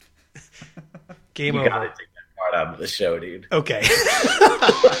Game You over. gotta take that part out of the show, dude. Okay.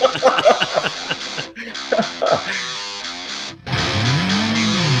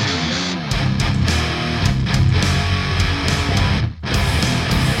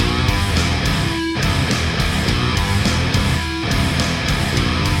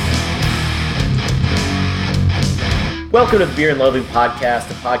 Welcome to the Beer and Loathing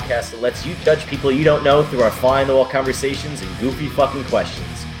Podcast, a podcast that lets you judge people you don't know through our fly-in-the-wall conversations and goofy fucking questions.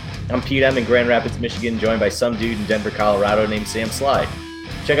 I'm Pete M. in Grand Rapids, Michigan, joined by some dude in Denver, Colorado named Sam Sly.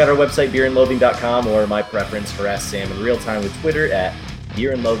 Check out our website, beerandloathing.com, or my preference for Ask Sam in real time with Twitter at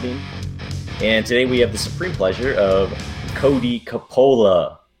Beer and Loathing. And today we have the supreme pleasure of Cody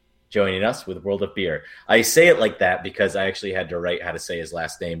C0ppola joining us with World of Beer. I say it like that because I actually had to write how to say his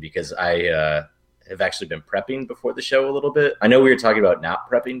last name because I have actually been prepping before the show a little bit. I know we were talking about not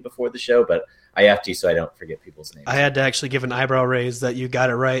prepping before the show, but I have to so I don't forget people's names. I had to actually give an eyebrow raise that you got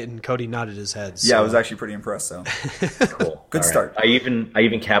it right, and Cody nodded his head. So. Yeah, I was actually pretty impressed. So Cool. Good start. I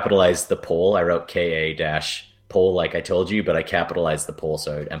even capitalized the poll. I wrote KA-poll like I told you, but I capitalized the poll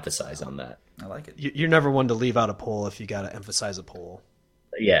so I would emphasize on that. I like it. You're never one to leave out a poll if you got to emphasize a poll.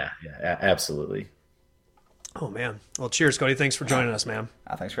 Yeah, absolutely. Oh, man. Well, cheers, Cody. Thanks for joining us, man.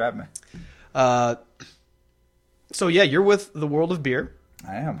 Thanks for having me. So, yeah, you're with the World of Beer.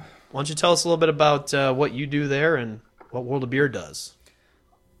 I am. Why don't you tell us a little bit about what you do there and what World of Beer does?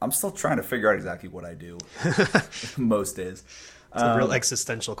 I'm still trying to figure out exactly what I do most days. It's a real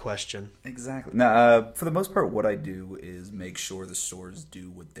existential question. Exactly. Now, for the most part, what I do is make sure the stores do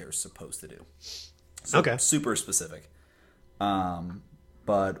what they're supposed to do. So, Okay. Super specific.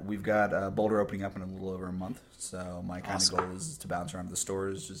 But we've got Boulder opening up in a little over a month. So my kind of goal is to bounce around the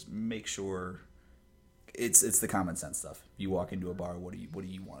stores, just make sure it's the common sense stuff. You walk into a bar, what do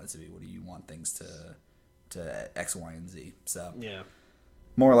you want it to be? What do you want things to X, Y, and Z? So Yeah.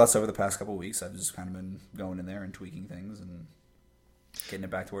 more or less over the past couple of weeks, I've just kind of been going in there and tweaking things and getting it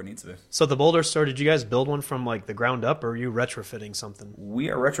back to where it needs to be. So the Boulder store, did you guys build one from like the ground up, or are you retrofitting something?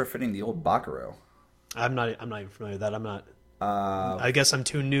 We are retrofitting the old Bacaro. I'm not even familiar with that. I'm not. I guess I'm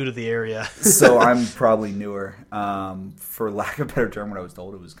too new to the area. So I'm probably newer. For lack of a better term, what I was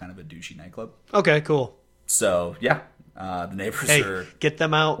told, it was kind of a douchey nightclub. Okay, cool. So yeah, the neighbors Hey, are. get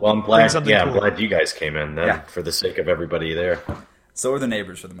them out. Well, I'm bring glad. something Yeah, cool. I'm glad you guys came in then, Yeah. for the sake of everybody there. So are the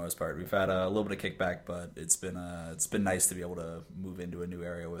neighbors for the most part. We've had a little bit of kickback, but it's been nice to be able to move into a new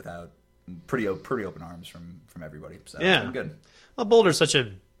area without pretty open arms from everybody. So Yeah. it's been good. Well, Boulder's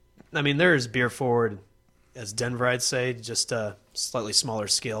they're as beer forward as Denver, I'd say, just a slightly smaller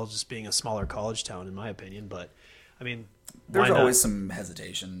scale, just being a smaller college town, in my opinion. But, I mean, There's why not? always some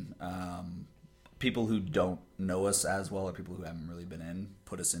hesitation. People who don't know us as well, or people who haven't really been in,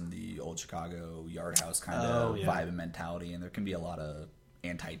 put us in the old Chicago yard house kind of vibe and mentality, and there can be a lot of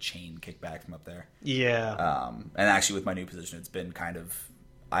anti-chain kickback from up there. Yeah. And actually, with my new position, it's been kind of.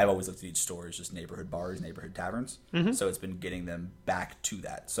 I've always looked at each store as just neighborhood bars, neighborhood taverns. Mm-hmm. So it's been getting them back to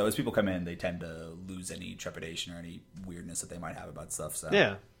that. So as people come in, they tend to lose any trepidation or any weirdness that they might have about stuff. So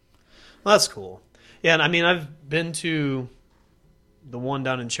Yeah. Well, that's cool. Yeah, and I mean, I've been to the one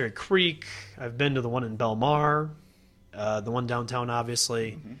down in Cherry Creek. I've been to the one in Belmar, the one downtown,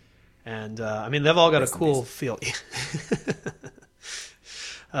 obviously. Mm-hmm. And, I mean, they've all got a cool feel.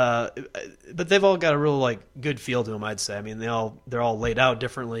 But they've all got a real good feel to them, I'd say. I mean, they're all laid out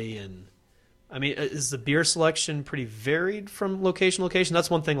differently, and I mean, is the beer selection pretty varied from location to location? That's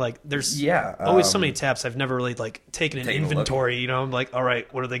one thing. There's always so many taps. I've never really taken an inventory. You know, I'm like, all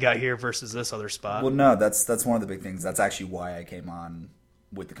right, what do they got here versus this other spot? Well, no, that's one of the big things. That's actually why I came on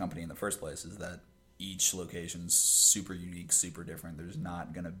with the company in the first place. Is that each location's super unique, super different. There's not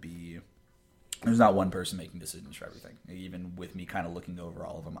one person making decisions for everything. Even with me kind of looking over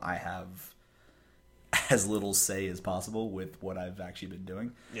all of them, I have as little say as possible with what I've actually been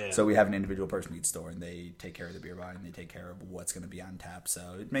doing. Yeah. So we have an individual person at each store, and they take care of the beer buying, they take care of what's going to be on tap.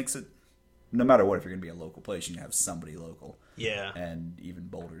 So it makes it, no matter what, if you're going to be a local place, you have somebody local. Yeah. And even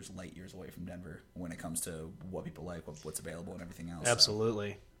Boulder's light years away from Denver when it comes to what people like, what's available, and everything else.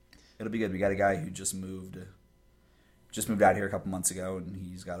 Absolutely. So it'll be good. We got a guy who just moved out here a couple months ago, and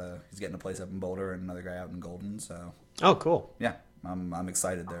he's getting a place up in Boulder, and another guy out in Golden. So Oh, cool. yeah, I'm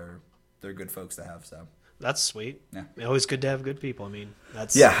excited. They're good folks to have. So That's sweet. Yeah. Always good to have good people. I mean,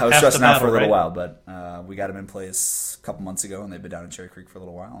 that's I was half stressing the out for a battle, little right? while, but we got them in place a couple months ago, and they've been down in Cherry Creek for a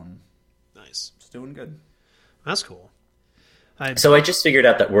little while, and Nice. it's doing good. That's cool. So I just figured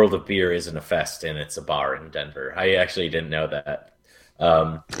out that World of Beer isn't a fest and it's a bar in Denver. I actually didn't know that.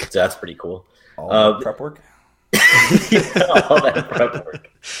 So that's pretty cool. All the prep work. All that prep work.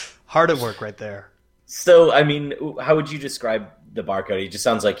 Hard at work right there. So, I mean, how would you describe the bar, Cody. It just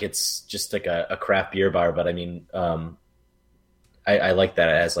sounds like it's just like a craft beer bar, but I mean, I like that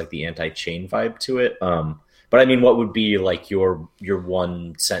it has like the anti-chain vibe to it. But I mean, what would be like your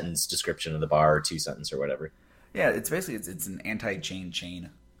one sentence description of the bar, or 2 sentence or whatever? Yeah, it's basically it's an anti-chain chain,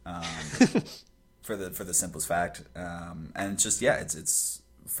 for the simplest fact, and it's just it's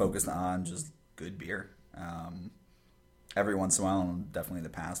focused on just good beer. Every once in a while, and definitely in the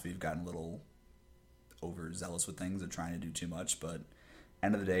past, we've gotten a little overzealous with things and trying to do too much. But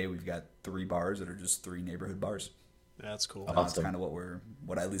end of the day, we've got 3 bars that are just 3 neighborhood bars. That's cool. And that's kind of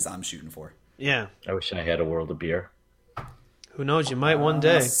what at least I'm shooting for. Yeah. I wish I had a world of beer. Who knows? You might one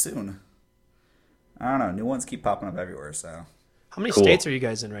day. Soon. I don't know. New ones keep popping up everywhere. So. How many states are you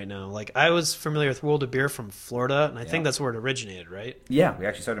guys in right now? Like, I was familiar with World of Beer from Florida, and I think that's where it originated, right? Yeah, we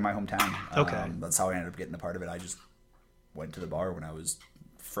actually started in my hometown. Okay. That's how I ended up getting a part of it. I just went to the bar when I was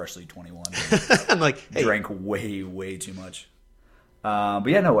freshly 21. I'm like, hey. Drank way too much. But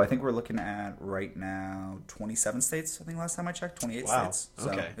yeah, no, I think we're looking at right now 27 states. I think last time I checked, 28 states.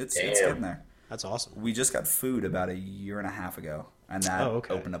 So it's getting there. That's awesome. We just got food about a year and a half ago, and that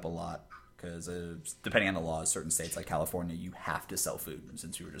opened up a lot. Because depending on the laws, certain states like California, you have to sell food. And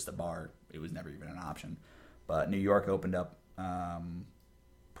since we were just a bar, it was never even an option. But New York opened up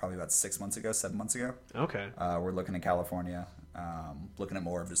probably about 7 months ago. Okay. We're looking at California, looking at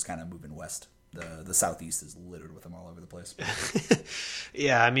more of just kind of moving west. The southeast is littered with them all over the place.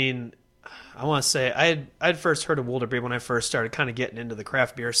 Yeah, I mean, I want to say I'd first heard of Boulder Beer when I first started kind of getting into the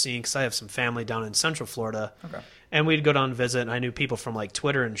craft beer scene, because I have some family down in Central Florida. Okay. And we'd go down and visit, and I knew people from like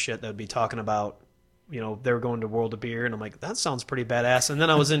Twitter and shit that would be talking about, they were going to World of Beer, and I'm like, that sounds pretty badass. And then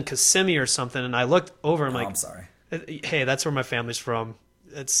I was in Kissimmee or something, and I looked over, and I'm like, I'm sorry. Hey, that's where my family's from.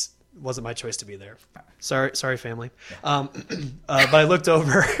 Wasn't my choice to be there. Sorry, family. Yeah. But I looked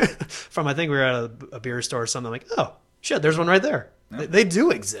over from, I think we were at a beer store or something. I'm like, oh shit, there's one right there. Yeah. They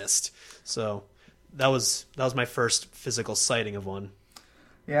do exist. So that was my first physical sighting of one.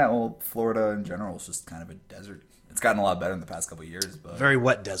 Yeah, well, Florida in general is just kind of a desert. It's gotten a lot better in the past couple of years, but very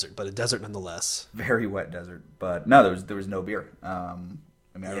wet desert, but a desert nonetheless. Very wet desert, but no, there was no beer. I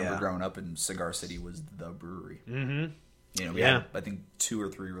remember growing up, and Cigar City was the brewery. Mm-hmm. We had, I think, 2 or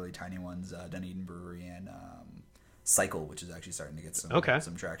 3 really tiny ones, Dunedin Brewery and Cycle, which is actually starting to get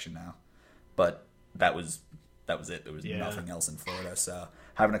some traction now. But that was it. There was nothing else in Florida, so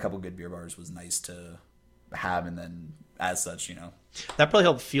having a couple good beer bars was nice to have, and then as such, that probably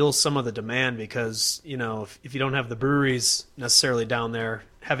helped fuel some of the demand, because if you don't have the breweries necessarily down there,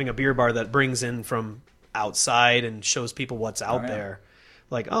 having a beer bar that brings in from outside and shows people what's out there,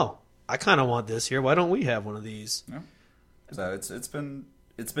 like, oh, I kind of want this here. Why don't we have one of these? Yeah. So it's been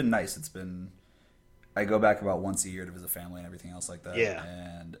nice. I go back about once a year to visit family and everything else like that. Yeah.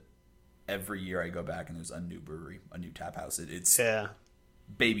 And every year I go back and there's a new brewery, a new tap house. It's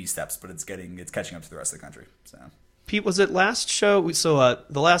baby steps, but it's catching up to the rest of the country. So. Pete, was it last show? So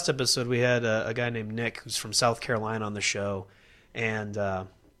the last episode we had a guy named Nick who's from South Carolina on the show, and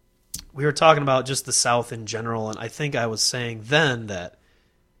we were talking about just the South in general. And I think I was saying then that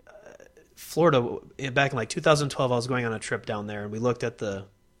Florida, back in like 2012, I was going on a trip down there, and we looked at the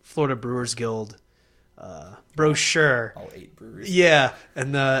Florida Brewers Guild brochure. All 8 breweries. Yeah,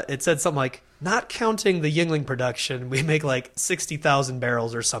 and it said something like, not counting the Yuengling production, we make like 60,000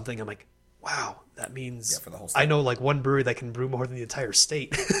 barrels or something. I'm like, wow, that means for the whole state. I know like one brewery that can brew more than the entire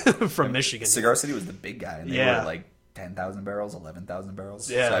state from Michigan. Cigar City was the big guy, and they were like 10,000 barrels, 11,000 barrels.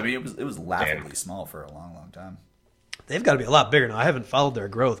 Yeah. So, I mean, it was laughably small for a long, long time. They've got to be a lot bigger now. I haven't followed their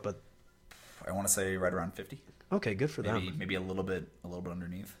growth, but I want to say right around 50. Okay, good for them. Maybe a little bit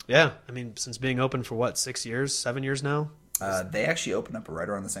underneath. Yeah, I mean, since being open for what, 6 years, 7 years now? They actually opened up right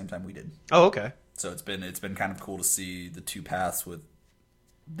around the same time we did. Oh, okay. So it's been kind of cool to see the 2 paths with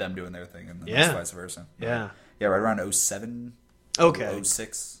them doing their thing and then vice versa. Yeah. Yeah, right around 07. Okay.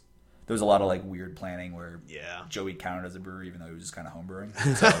 06. There was a lot of like weird planning where Joey counted as a brewery even though he was just kind of home brewing.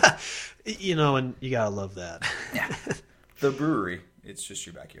 So, and you gotta love that. Yeah. The brewery, it's just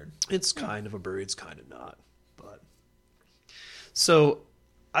your backyard. It's kind of a brewery, it's kind of not. But so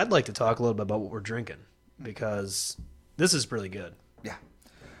I'd like to talk a little bit about what we're drinking, because this is really good.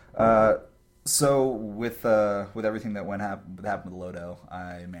 Yeah. So with everything that happened with Lodo,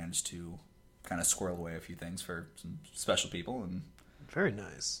 I managed to kind of squirrel away a few things for some special people, and very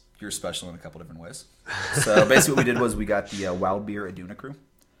nice. You're special in a couple different ways. So basically, what we did was we got the Wild Beer Aduna Crew.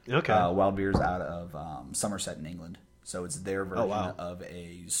 Okay. Wild Beer's out of Somerset in England, so it's their version of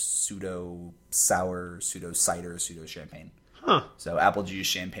a pseudo sour, pseudo cider, pseudo champagne. Huh. So apple juice,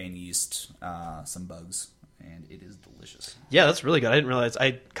 champagne yeast, some bugs, and it is delicious. Yeah, that's really good. I didn't realize.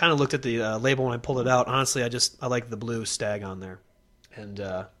 I kind of looked at the label when I pulled it out. Honestly, I like the blue stag on there, and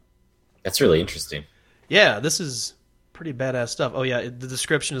That's really interesting. yeah, this is pretty badass stuff. Oh yeah, the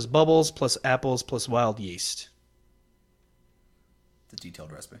description is bubbles plus apples plus wild yeast. The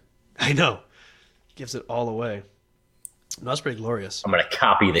detailed recipe. I know, gives it all away. No, that's pretty glorious. I'm gonna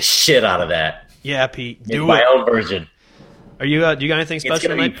copy the shit out of that. Yeah, Pete, Do do my it. own version. Are you? You got anything It's special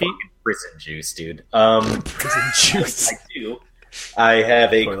gonna be tonight, Pete? fucking prison juice, dude. Prison juice. I do. I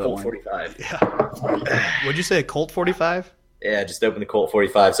have a Toilet Colt wine. 45. Yeah. Would you say a Colt 45? Yeah, just opened the Colt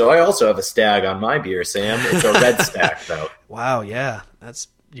 45. So I also have a stag on my beer, Sam. It's a red stag, though. Wow, yeah. That's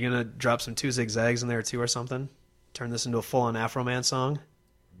you gonna drop some 2 zigzags in there too or something? Turn this into a full-on Afro Man song?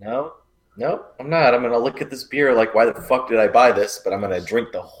 No, I'm not. I'm gonna look at this beer like, why the fuck did I buy this? But I'm gonna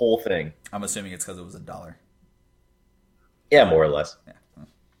drink the whole thing. I'm assuming it's because it was $1. Yeah, more or less. Yeah.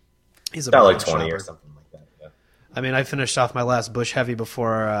 He's a $1.20 bargain or shopper. something like that. Yeah. I mean, I finished off my last Bush Heavy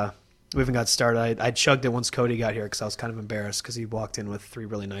before we even got started. I chugged it once Cody got here because I was kind of embarrassed because he walked in with 3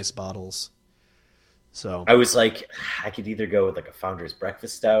 really nice bottles. So I was like, I could either go with like a Founder's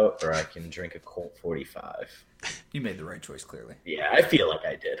Breakfast Stout or I can drink a Colt 45. You made the right choice, clearly. Yeah, I feel like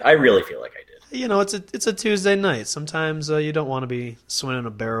I did. I really feel like I did. you know, it's a Tuesday night. Sometimes you don't want to be swimming a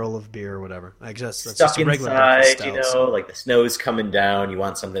barrel of beer or whatever. I guess that's Stuck just a regular inside, breakfast stout. like the snow's coming down. You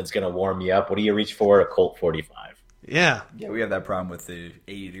want something that's going to warm you up. What do you reach for? A Colt 45. Yeah. Yeah, we have that problem with the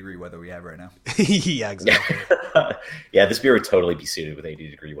 80-degree weather we have right now. Yeah, exactly. Yeah, this beer would totally be suited with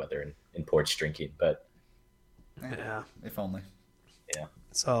 80-degree weather and porch drinking, but Yeah. If only. yeah.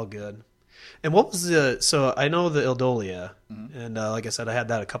 It's all good. And what was so I know the Ildolia, and like I said, I had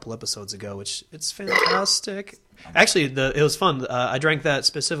that a couple episodes ago, which it's fantastic. Actually, it was fun. I drank that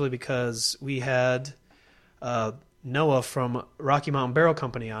specifically because we had Noah from Rocky Mountain Barrel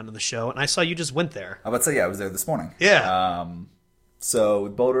Company on the show, and I saw you just went there. I was about to say, yeah, I was there this morning. Yeah. So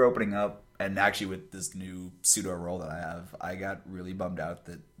with Boulder opening up, and actually with this new pseudo roll that I have, I got really bummed out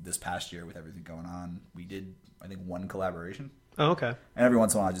that this past year with everything going on, we did, I think, 1 collaboration. Oh, okay. And every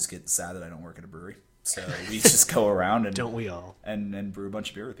once in a while I just get sad that I don't work at a brewery. So we just go around and Don't we all? and brew a bunch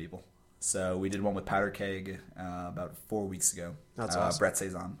of beer with people. So we did one with Powder Keg about 4 weeks ago. That's awesome. Brett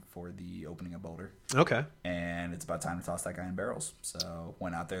Saison for the opening of Boulder. Okay. And it's about time to toss that guy in barrels. So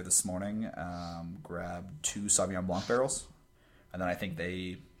went out there this morning, grabbed 2 Sauvignon Blanc barrels, and then I think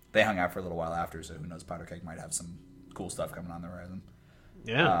they hung out for a little while after. So who knows? Powder Keg might have some cool stuff coming on the horizon.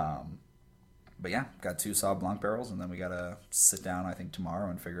 Yeah. But yeah, got 2 Sauv Blanc barrels, and then we gotta sit down, I think,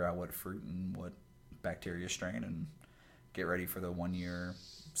 tomorrow and figure out what fruit and what bacteria strain and get ready for the 1-year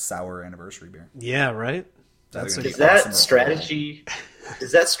sour anniversary beer. Yeah. Right. That's a- gonna Does be that awesome. strategy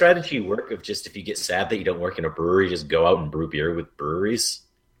does that strategy work of just if you get sad that you don't work in a brewery, just go out and brew beer with breweries?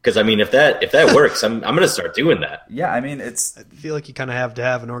 Because I mean, if that works, I'm gonna start doing that. Yeah, I mean, it's I feel like you kind of have to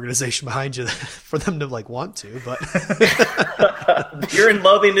have an organization behind you for them to like want to, but Beer and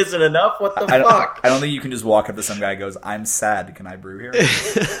loathing isn't enough. What the fuck? I don't think you can just walk up to some guy and goes, "I'm sad. Can I brew here?"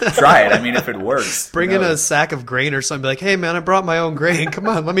 Try it. I mean, if it works, who bring in a knows? sack of grain or something. Be like, hey man, I brought my own grain. Come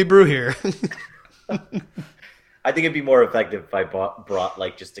on, let me brew here. I think it'd be more effective if I brought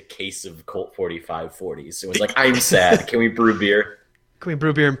like just a case of Colt 45 40s. It was like, I'm sad. Can we brew beer? Can we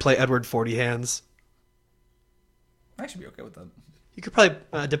brew beer and play Edward 40 Hands? I should be okay with that. You could probably,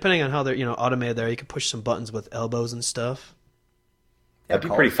 depending on how they're automated there, you could push some buttons with elbows and stuff. That'd be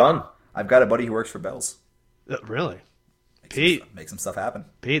call pretty it. fun. I've got a buddy who works for Bell's. Really? Make Pete, some stuff happen.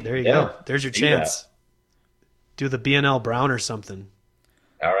 Pete, there you Yeah, go. There's your do chance. Do the BnL Brown or something.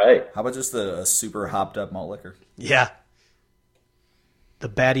 All right. How about just a super hopped up malt liquor? Yeah. The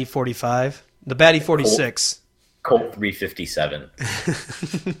Batty 45. The Batty 46. Colt 357.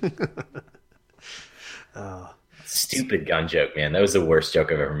 Stupid gun joke, man. That was the worst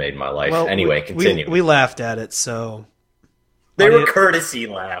joke I've ever made in my life. Anyway, continue. We laughed at it, so They were Audience- courtesy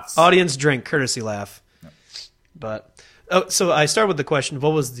laughs. audience drink, courtesy laugh. But so I start with the question: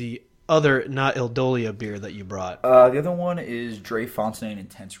 what was the other not Ildolia beer that you brought? The other one is Dre Fontaine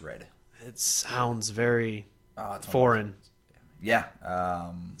Intense Red. It sounds very It's foreign. Yeah,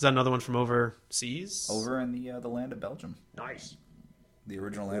 Is that another one from overseas? over in the land of Belgium, Nice. the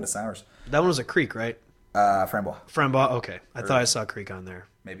original land of sours. That one was a Creek, right? Frambois, Frambois. Okay, I thought I saw Creek on there.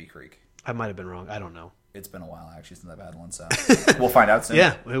 maybe Creek. I might have been wrong. I don't know. It's been a while actually since I've had one, so we'll find out soon.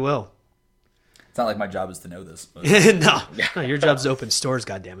 Yeah, we will. It's not like my job is to know this. But no, your job's to open stores.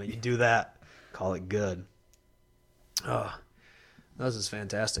 Goddammit, you do that. Call it good. Oh, this is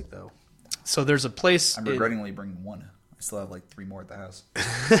fantastic, though. So there's a place. I'm regretting only bringing one. I still have like 3 more at the house.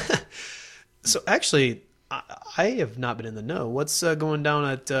 So actually, I have not been in the know. What's going down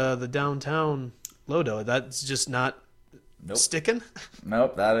at the downtown Lodo. That's just not sticking?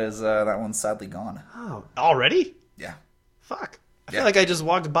 Nope, that one's sadly gone. Oh, already? Yeah. Fuck. I feel like I just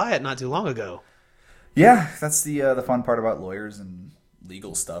walked by it not too long ago. Yeah, that's the fun part about lawyers and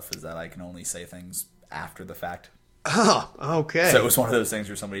legal stuff is that I can only say things after the fact. Oh, okay. So it was one of those things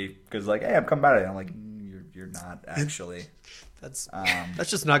where somebody goes like, "Hey, I'm coming by today." I'm like, "You're not actually." That's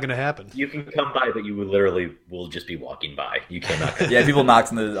just not going to happen. You can come by, but you will just be walking by. You cannot come Yeah, people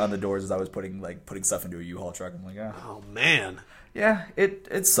knocked on the doors as I was putting stuff into a U-Haul truck. I'm like, oh man. Yeah,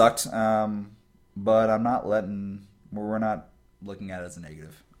 it sucked. But I'm not we're not looking at it as a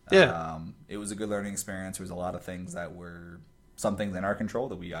negative. Yeah. It was a good learning experience. There was a lot of things that were some things in our control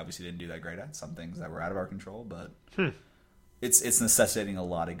that we obviously didn't do that great at. Some things that were out of our control, but it's necessitating a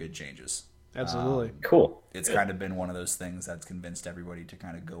lot of good changes. Absolutely. Cool. It's kind of been one of those things that's convinced everybody to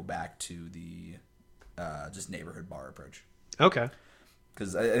kind of go back to the just neighborhood bar approach. Okay.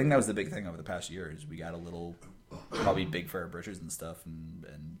 Because I think that was the big thing over the past year is we got a little probably big for our britches and stuff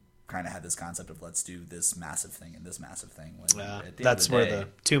and kind of had this concept of let's do this massive thing and this massive thing. That's where the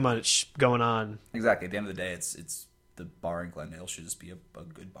too much going on. Exactly. At the end of the day, it's the bar in Glendale should just be a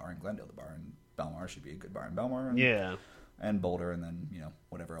good bar in Glendale. The bar in Belmar should be a good bar in Belmar. And Boulder, and then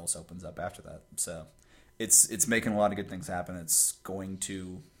whatever else opens up after that. So it's making a lot of good things happen. It's going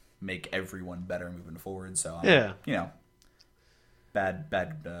to make everyone better moving forward. So bad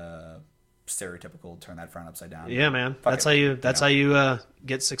stereotypical turn that frown upside down. Yeah, man. That's how you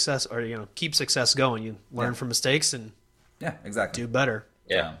get success or keep success going. You learn from mistakes and exactly do better.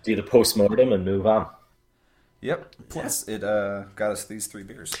 Yeah, do the postmortem and move on. Yep. Plus, it got us these 3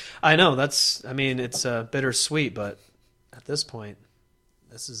 beers. I know. It's bittersweet, but at this point,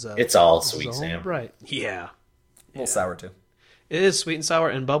 this is it's all sweet, Sam. Right? Yeah. A little sour too. It is sweet and sour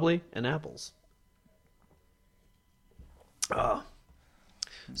and bubbly and apples.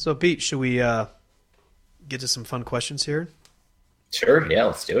 So Pete, should we get to some fun questions here? Sure. Yeah,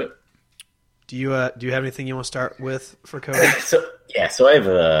 let's do it. Do you have anything you want to start with for Cody? So I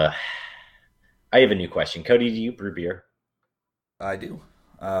have a new question. Cody, do you brew beer? I do.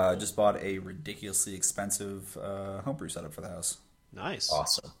 Just bought a ridiculously expensive homebrew setup for the house. Nice.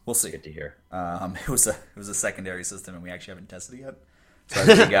 Awesome. We'll see. Good to hear. It was a secondary system, and we actually haven't tested it yet. So I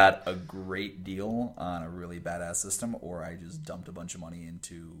either got a great deal on a really badass system, or I just dumped a bunch of money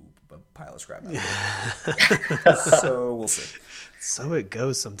into a pile of scrap metal. So we'll see. So it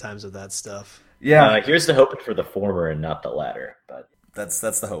goes sometimes with that stuff. Yeah. Here's the hope for the former and not the latter. But that's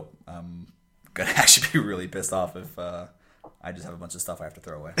the hope. I'm gonna actually be really pissed off if I just have a bunch of stuff I have to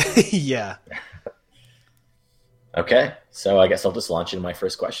throw away. Yeah. Okay, so I guess I'll just launch into my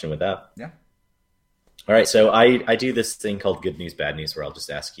first question with that. Yeah. All right, so I do this thing called Good News, Bad News, where I'll just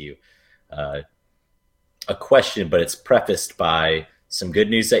ask you a question, but it's prefaced by some good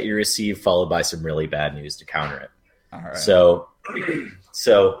news that you receive, followed by some really bad news to counter it. All right. So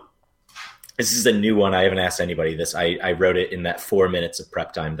this is a new one. I haven't asked anybody this. I wrote it in that 4 minutes of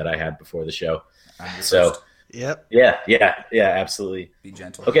prep time that I had before the show. So, yep. Yeah, absolutely. Be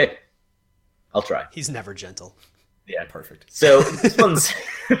gentle. Okay, I'll try. He's never gentle. Yeah, perfect. So this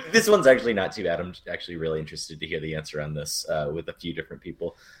one's actually not too bad. I'm actually really interested to hear the answer on this with a few different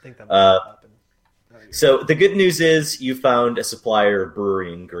people. I think that might happen. So the good news is you found a supplier of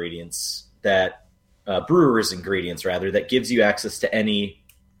brewers ingredients that gives you access to any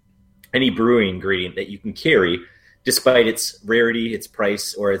brewing ingredient that you can carry, despite its rarity, its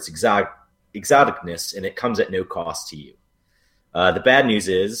price, or its exoticness, and it comes at no cost to you. The bad news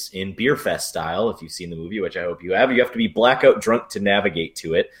is, in Beer Fest style, if you've seen the movie, which I hope you have to be blackout drunk to navigate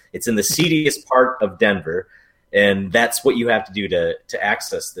to it. It's in the seediest part of Denver, and that's what you have to do to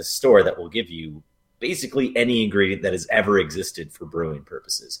access this store that will give you basically any ingredient that has ever existed for brewing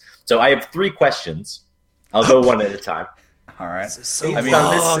purposes. So I have 3 questions. I'll go one at a time. All right. So I mean,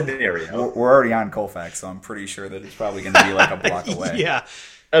 on this scenario, we're already on Colfax, so I'm pretty sure that it's probably going to be like a block away. Yeah.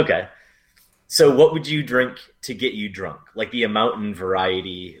 Okay. So what would you drink to get you drunk? Like the amount and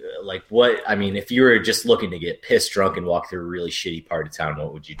variety, like what, I mean, if you were just looking to get pissed drunk and walk through a really shitty part of town,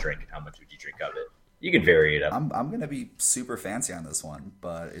 what would you drink and how much would you drink of it? You can vary it up. I'm going to be super fancy on this one,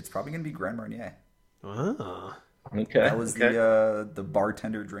 but it's probably going to be Grand Marnier. Oh. Okay. That was the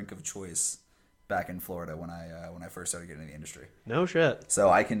bartender drink of choice back in Florida when I first started getting in the industry. No shit. So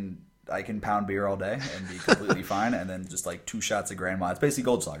I can pound beer all day and be completely fine, and then just like 2 shots of Grandma. It's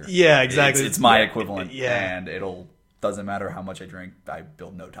basically Goldschlager. Yeah, exactly. It's my equivalent. Yeah. And doesn't matter how much I drink, I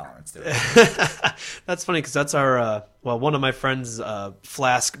build no tolerance to it. That's funny because that's our one of my friends'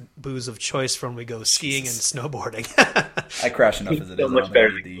 flask booze of choice from we go skiing and snowboarding. I crash enough as it is. So much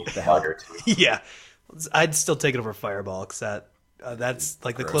better than the help. Yeah, I'd still take it over Fireball because that That's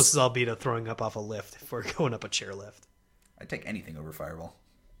like the closest I'll be to throwing up off a lift if we're going up a chair lift. I'd take anything over Fireball.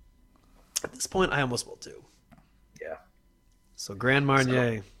 At this point, I almost will too. Yeah. So Grand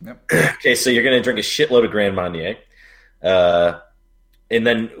Marnier. Yep. Okay, so you're going to drink a shitload of Grand Marnier. And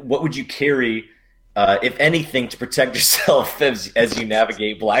then what would you carry, if anything, to protect yourself as you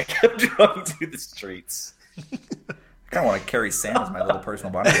navigate blackout drunk through the streets? I kind of want to carry Sam as my little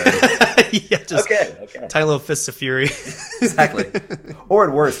personal bodyguard. Yeah, just Okay. tiny little fists of fury. Exactly. Or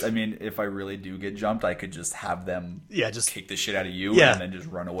at worst, I mean, if I really do get jumped, I could just have them just kick the shit out of you Yeah. and then just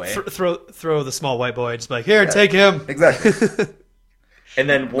run away. throw the small white boy. Just be like, here, take him. Exactly. And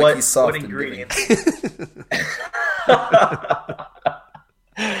then Like he's soft what and ingredients?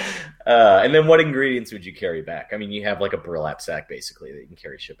 And then what ingredients would you carry back? I mean, you have like a burlap sack basically that you can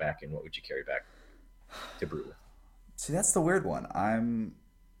carry shit back in. What would you carry back to brew with? See, that's the weird one.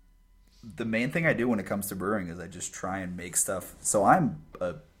 The main thing I do when it comes to brewing is I just try and make stuff. So I'm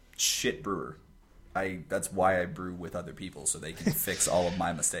a shit brewer. That's why I brew with other people, so they can fix all of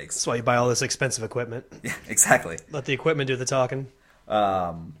my mistakes. That's why you buy all this expensive equipment. Yeah, exactly. Let the equipment do the talking.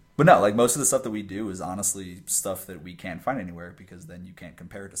 But no, like most of the stuff that we do is honestly stuff that we can't find anywhere, because then you can't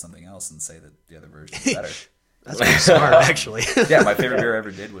compare it to something else and say that the other version is better. That's pretty smart, actually. Yeah, my favorite beer I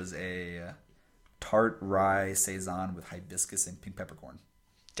ever did was a tart rye saison with hibiscus and pink peppercorn.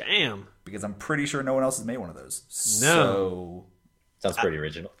 Damn. Because I'm pretty sure no one else has made one of those. No. Sounds pretty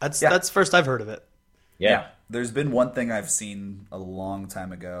original. That's first I've heard of it. Yeah. There's been one thing I've seen a long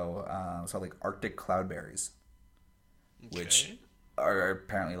time ago. It's called like Arctic Cloudberries, which are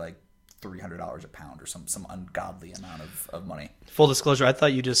apparently like $300 a pound or some ungodly amount of money. Full disclosure, I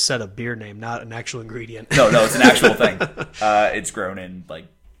thought you just said a beer name, not an actual ingredient. No, it's an actual thing. It's grown in like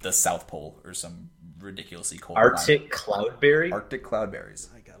the South Pole or some ridiculously cold Arctic Cloudberry? Arctic Cloudberries.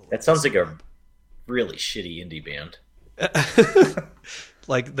 That sounds like a really shitty indie band.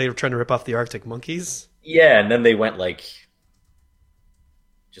 Like they were trying to rip off the Arctic Monkeys? Yeah, and then they went like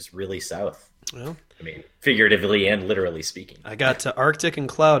just really south. Well, I mean, figuratively and literally speaking. I got to Arctic and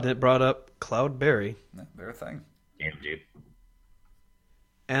Cloud, and it brought up Cloudberry. Yeah, they're a thing. Damn, dude.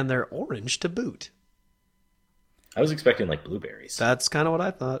 And they're orange to boot. I was expecting like blueberries. That's kind of what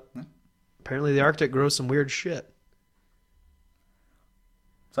I thought. Apparently the Arctic grows some weird shit.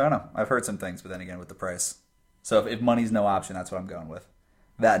 So I don't know. I've heard some things, but then again, with the price. So if money's no option, that's what I'm going with.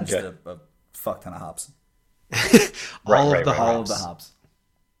 That and just a fuck ton of hops. All of the hops.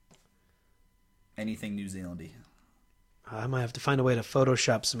 Anything New Zealandy. I might have to find a way to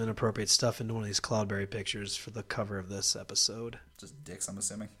Photoshop some inappropriate stuff into one of these Cloudberry pictures for the cover of this episode. Just dicks, I'm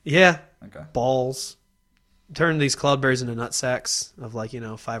assuming. Yeah. Okay. Balls. Turn these Cloudberries into nut sacks of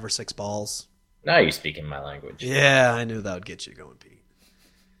 5 or 6 balls. Now you're speaking my language. Yeah, I knew that would get you going, Pete.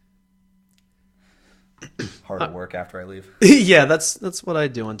 Hard at work after I leave. Yeah, that's what I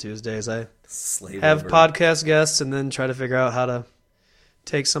do on Tuesdays. I Slave have over. podcast guests and then try to figure out how to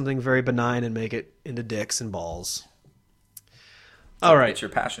take something very benign and make it into dicks and balls. All right. It's your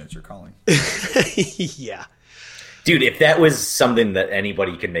passion. It's your calling. Yeah. Dude, if that was something that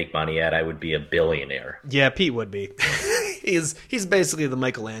anybody could make money at, I would be a billionaire. Yeah, Pete would be. He's basically the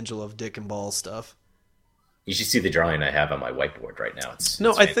Michelangelo of dick and ball stuff. You should see the drawing I have on my whiteboard right now. It's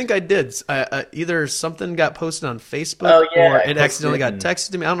I think I did. Either something got posted on Facebook or it accidentally got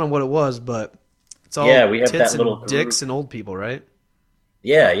texted to me. I don't know what it was, but it's all we have tits that little and dicks and old people, right?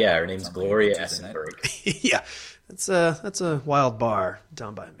 Yeah. Her name's Something Gloria like that. Essenberg. Yeah. That's a wild bar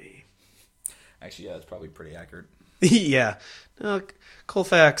down by me. Actually, yeah, it's probably pretty accurate. Yeah. No,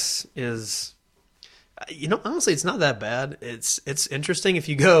 Colfax is... honestly, it's not that bad. It's interesting if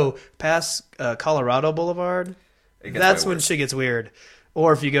you go past Colorado Boulevard. That's when shit gets weird.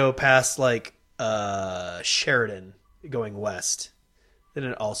 Or if you go past Sheridan going west, then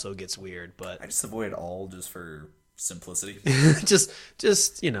it also gets weird. But I just avoid it all just for simplicity. just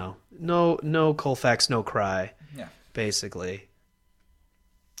no Colfax, no cry. Yeah. Basically.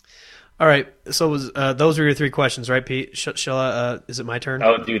 All right. So those were your 3 questions, right, Pete? Shall I? Is it my turn?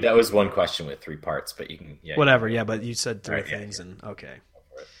 Oh, dude, that was one question with 3 parts, but you can... Yeah, Whatever, yeah, but you said 3 Right, things, yeah. and okay.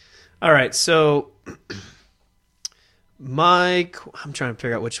 All right, so I'm trying to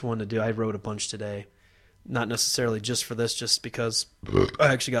figure out which one to do. I wrote a bunch today. Not necessarily just for this, just because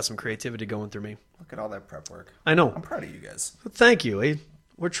I actually got some creativity going through me. Look at all that prep work. I know. I'm proud of you guys. Thank you.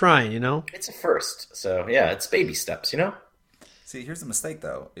 We're trying, It's a first, so yeah, it's baby steps, See, here's the mistake,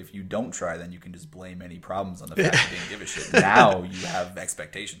 though. If you don't try, then you can just blame any problems on the fact that you didn't give a shit. Now you have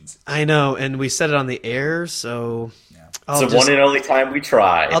expectations. I know, and we said it on the air, so... Yeah. It's the one and only time we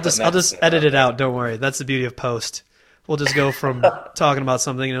try. I'll just edit it out, don't worry. That's the beauty of post. We'll just go from talking about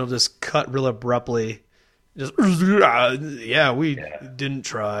something, and it'll just cut real abruptly Just we didn't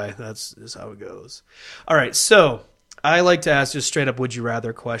try. That's how it goes. All right, so I like to ask just straight up would you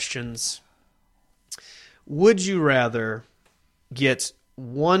rather questions. Would you rather get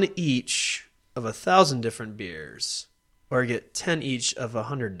one each of 1,000 different beers or get 10 each of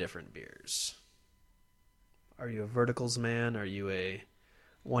 100 different beers? Are you a verticals man? Are you a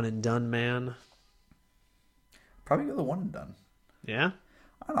one and done man? Probably go the one and done. Yeah?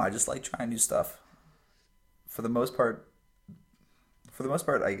 I don't know. I just like trying new stuff. For the most part,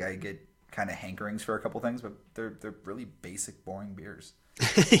 I get kind of hankerings for a couple things, but they're really basic, boring beers.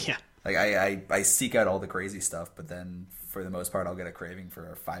 Yeah. Like I seek out all the crazy stuff, but then for the most part, I'll get a craving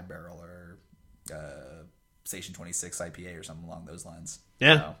for a 5-barrel or Station 26 IPA or something along those lines.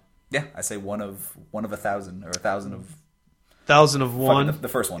 Yeah. So, yeah, I say one of 1,000 or 1,000 of 1,000 of one. The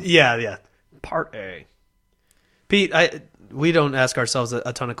first one. Yeah. Part A. Pete, we don't ask ourselves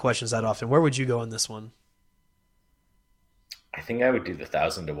a ton of questions that often. Where would you go on this one? I think I would do the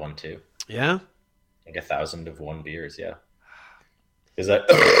 1,000 to 1 too. Yeah? Like 1,000 of 1 beers, yeah. Is that?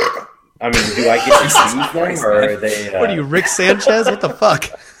 I mean, do I get to choose them, or are they? What are you, Rick Sanchez? What the fuck?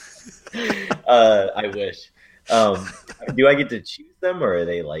 I wish. Do I get to choose them, or are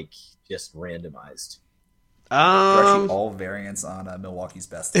they like just randomized? They're actually all variants on Milwaukee's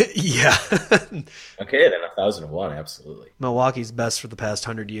Best. Yeah. Okay, then 1,001, absolutely. Milwaukee's Best for the past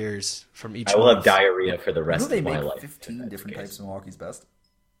 100 years from each. I will month. have diarrhea for the rest they of my make life. 15 different types of Milwaukee's Best.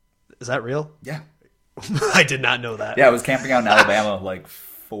 Is that real? Yeah. I did not know that. Yeah, I was camping out in Alabama like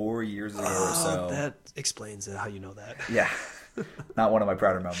 4 years ago or so. That explains it, how you know that. Yeah. Not one of my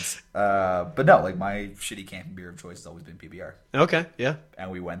prouder moments. But no, like my shitty camping beer of choice has always been PBR. Okay, yeah. And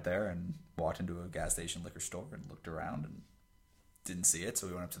we went there and walked into a gas station liquor store and looked around and didn't see it. So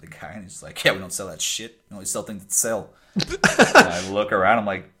we went up to the guy and he's like, yeah, we don't sell that shit. We only sell things that sell. And I look around, I'm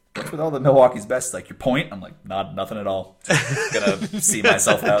like, what's with all the Milwaukee's Best? Like, your point? I'm like, nothing at all. Just gonna see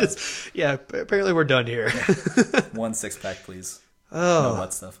myself out. Apparently we're done here. 1 6-pack, please. Oh. No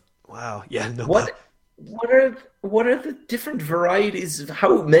butt stuff. Wow. Yeah, no. What are the different varieties?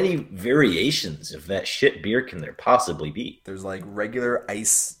 How many variations of that shit beer can there possibly be? There's like regular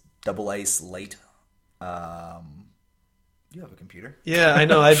ice, double ice, light. You have a computer. Yeah, I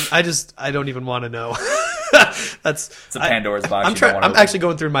know. I don't even want to know. It's a Pandora's box. I'm actually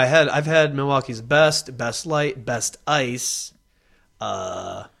going through my head. I've had Milwaukee's Best, Best Light, Best Ice,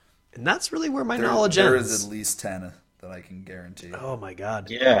 and that's really where my knowledge ends. There is at least 10 that I can guarantee. Oh my god.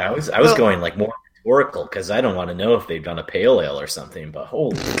 Yeah, I was going like more rhetorical because I don't want to know if they've done a pale ale or something. But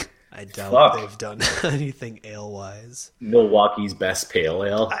holy, I doubt they've done anything ale wise. Milwaukee's Best Pale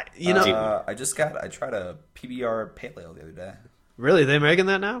Ale. I tried a PBR pale ale the other day. Really, they making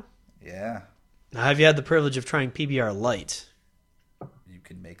that now? Yeah. Now, have you had the privilege of trying PBR Light? You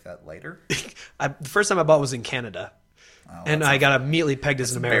can make that lighter. The first time I bought was in Canada, and I got immediately pegged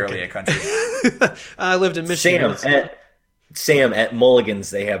as an American. Barely a country. I lived in Michigan. Sam, at Mulligan's,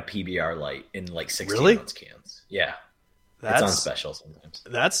 they have PBR Light in like 16-ounce cans. Yeah. It's on special sometimes.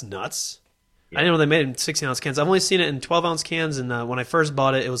 That's nuts. Yeah. I didn't know they made it in 16-ounce cans. I've only seen it in 12-ounce cans, and when I first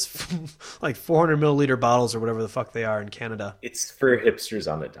bought it, it was like 400-milliliter bottles or whatever the fuck they are in Canada. It's for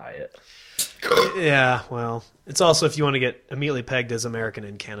hipsters on a diet. Yeah, well, it's also if you want to get immediately pegged as American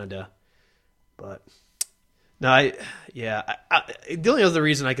in Canada. But, no, the only other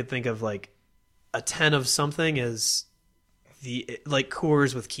reason I could think of, like, a 10 of something is like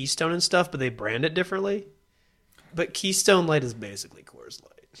Coors with Keystone and stuff, but they brand it differently. But Keystone Light is basically Coors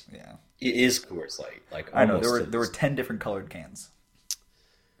Light. Yeah, it is Coors Light. Like I know there were 10 different colored cans,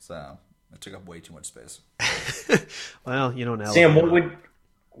 so it took up way too much space. Well, you know now. Sam, what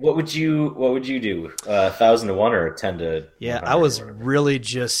would you do? 1,000 to 1 or 10 to? Yeah, I was really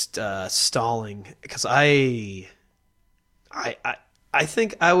just stalling because I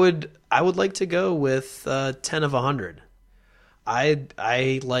think I would like to go with 10 of 100.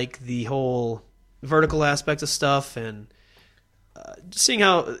 I like the whole vertical aspect of stuff and seeing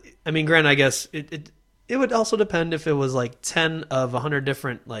how. I mean, granted, I guess it would also depend if it was like 10 of 100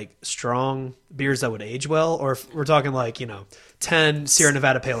 different like strong beers that would age well, or if we're talking like 10 Sierra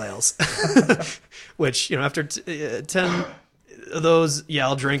Nevada Pale Ales, which after 10 of those, yeah,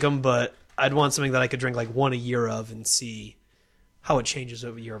 I'll drink them, but I'd want something that I could drink like one a year of and see how it changes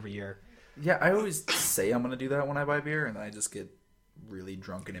over year. Yeah, I always say I'm going to do that when I buy beer, and then I just get really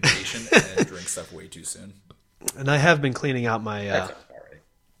drunk and impatient and drink stuff way too soon. And I have been cleaning out my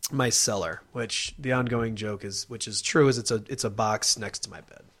my cellar, which the ongoing joke is, which is true, is it's a box next to my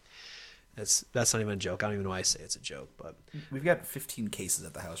bed. That's not even a joke. I don't even know why I say it's a joke, but we've got 15 cases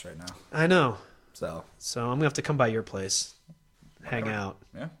at the house right now. I know. So I'm gonna have to come by your place, hang out.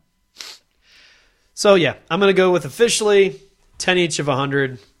 Yeah. So yeah, I'm gonna go with officially 10 each of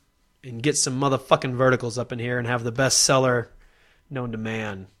 100, and get some motherfucking verticals up in here and have the best seller known to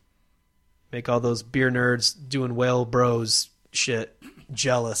man. Make all those beer nerds doing whale bros shit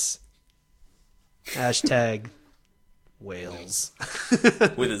jealous. Hashtag whales.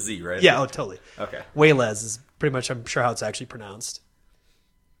 With a Z, right? Yeah, oh, totally. Okay. Whales is pretty much, I'm sure, how it's actually pronounced.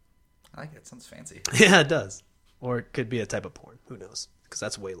 I like it. Sounds fancy. Yeah, it does. Or it could be a type of porn. Who knows? Because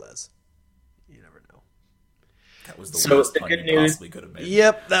that's whales. You never know. That was the worst pun you possibly could have made.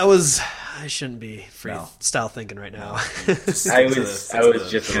 Yep, that was... I shouldn't be freestyle thinking right now. I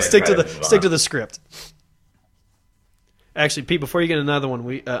was just stick to the script. Actually, Pete, before you get another one,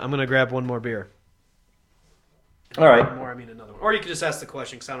 I'm going to grab one more beer. All right. Another one. Or you could just ask the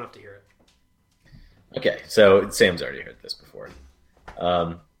question because I don't have to hear it. Okay, so Sam's already heard this before.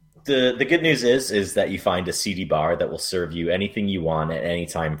 The good news is that you find a seedy bar that will serve you anything you want at any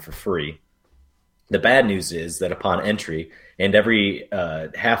time for free. The bad news is that upon entry and every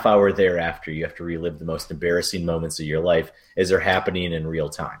half hour thereafter, you have to relive the most embarrassing moments of your life as they're happening in real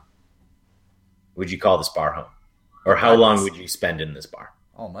time. Would you call this bar home? Or how long would you spend in this bar?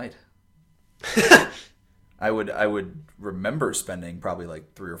 All night. I would remember spending probably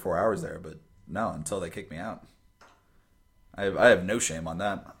like 3 or 4 hours there, but no, until they kick me out. I have no shame on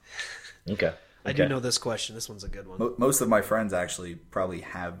that. Okay. I do know this question. This one's a good one. Most of my friends actually probably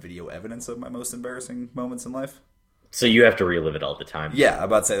have video evidence of my most embarrassing moments in life. So you have to relive it all the time. Yeah, I'm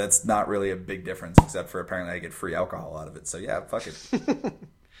about to say that's not really a big difference, except for apparently I get free alcohol out of it. So yeah, fuck it.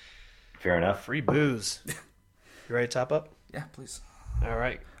 Fair enough. Free booze. You ready to top up? Yeah, please. All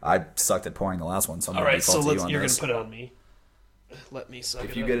right. I sucked at pouring the last one, so I'm all going right, to so default to you on you're going this. to put it on me. Let me suck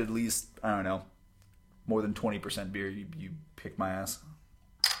If it you up. get at least, I don't know, more than 20% beer, you kick my ass.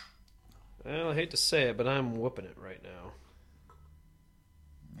 Well, I hate to say it, but I'm whooping it right now.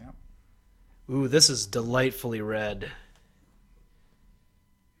 Yeah. Ooh, this is delightfully red.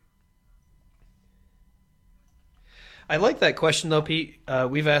 I like that question, though, Pete.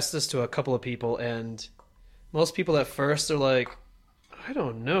 We've asked this to a couple of people, and most people at first are like, I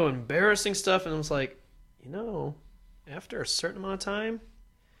don't know, embarrassing stuff. And I was like, after a certain amount of time,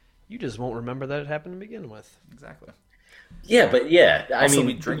 you just won't remember that it happened to begin with. Exactly. Yeah, but yeah, I Also, mean,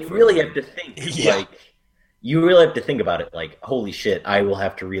 we drink you for really it. have to think. Yeah. Like, you really have to think about it. Like, holy shit, I will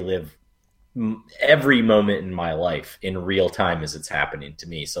have to relive every moment in my life in real time as it's happening to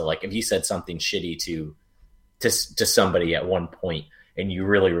me. So, like, if you said something shitty to somebody at one point and you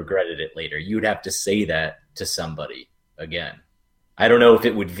really regretted it later, you'd have to say that to somebody again. I don't know if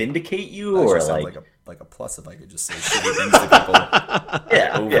it would vindicate you That or just sounds like a plus if I could just say shitty things to people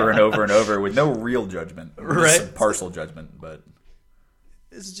over and over and over with no real judgment, Right. just some partial judgment. But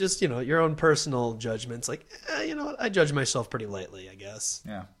It's just, your own personal judgments. Like, you know what? I judge myself pretty lightly, I guess.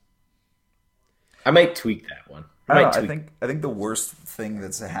 yeah, I might tweak that one. I think the worst thing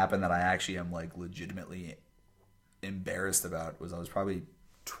that's happened that I actually am like legitimately embarrassed about was I was probably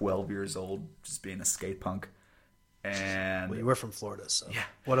 12 years old, just being a skate punk, and Well, you were from Florida, so Yeah.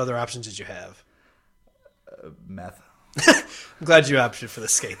 What other options did you have? meth. I'm glad you opted for the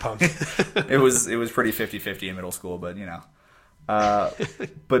skate punk. It was pretty 50-50 in middle school, but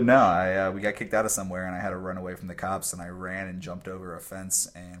but no, we got kicked out of somewhere, and I had to run away from the cops, and I ran and jumped over a fence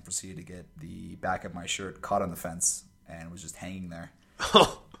and proceeded to get the back of my shirt caught on the fence and was just hanging there.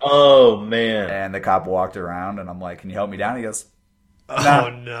 oh man. And the cop walked around, and I'm like, "Can you help me down?" He goes, Oh,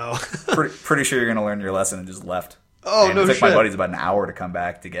 no. pretty sure you're going to learn your lesson," and just left. Oh, and no it took shit. my buddies about an hour to come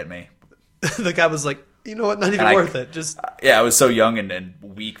back to get me. The guy was like, you know what? Not even And worth it. Just Yeah, I was so young and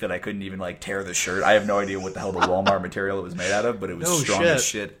weak that I couldn't even like tear the shirt. I have no idea what the hell the Walmart material it was made out of, but it was No strong shit. as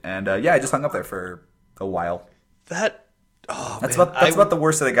shit. And I just hung up there for a while. that. Oh, That's man. about the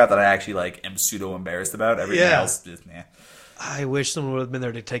worst that I got that I actually like am pseudo embarrassed about. Everything Yeah. else just I wish someone would have been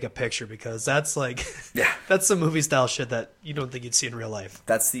there to take a picture because that's like, Yeah. that's some movie style shit that you don't think you'd see in real life.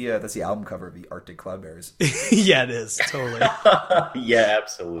 That's the album cover of the Arctic Cloudberries. Yeah, it is totally. Yeah,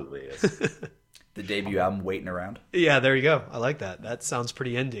 absolutely. The debut album, Waiting Around. Yeah, there you go. I like that. That sounds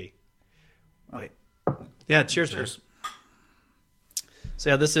pretty indie. Wait. Yeah, cheers, man. So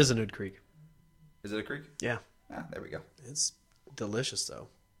yeah, this is an Oud Creek. Is it a creek? Yeah, Ah, there we go. it's delicious though.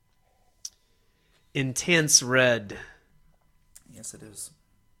 Intense red. Yes, it is.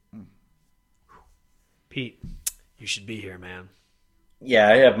 Pete, you should be here, man. Yeah,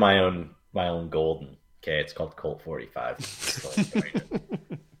 I have my own golden. Okay, it's called Colt 45.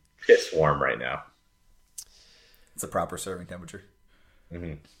 It's warm right now. It's a proper serving temperature.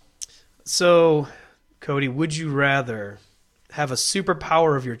 So, Cody, would you rather have a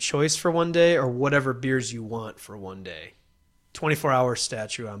superpower of your choice for one day or whatever beers you want for one day? 24-hour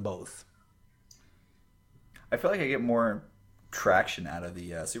statue on both. I feel like I get more traction out of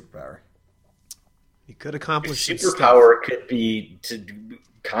the superpower. You could accomplish some Superpower could be to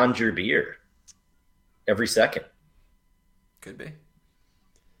conjure beer every second. Could be.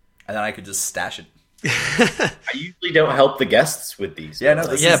 And then I could just stash it. I usually don't help the guests with these. Yeah, no,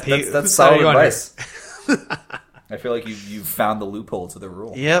 that's solid advice. I feel like you've found the loophole to the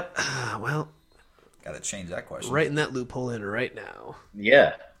rule. Yep. Well, got to change that question. Writing that loophole in right now.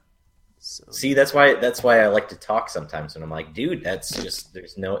 Yeah. So. See, that's why I like to talk sometimes when I'm like, dude, that's just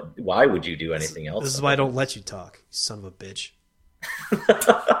why would you do anything else? This is why I don't let you talk, you son of a bitch.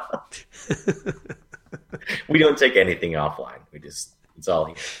 We don't take anything offline. It's all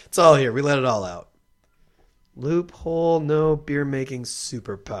here. It's all here. We let it all out. Loophole, no beer making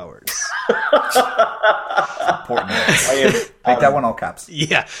superpowers. Important. Make that one all caps.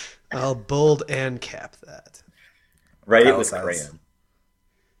 Yeah. I'll bold and cap that. Write it with crayon.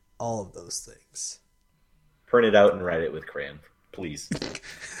 All of those things. Print it out and write it with crayon, please.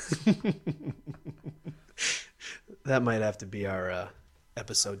 That might have to be our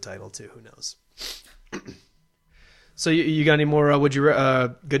episode title too. Who knows? So you got any more?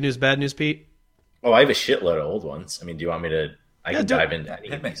 Good news, bad news, Pete? Oh, I have a shitload of old ones. I mean, do you want me to? I can dive into any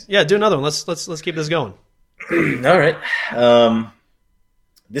of these. Yeah, do another one. Let's keep this going. All right.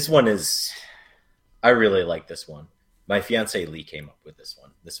 This one is. I really like this one. My fiance Lee came up with this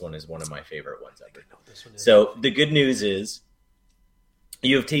one. This one is one of my favorite ones ever. So the good news is,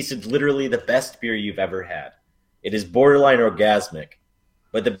 you have tasted literally the best beer you've ever had. It is borderline orgasmic,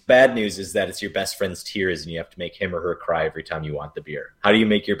 but the bad news is that it's your best friend's tears, and you have to make him or her cry every time you want the beer. How do you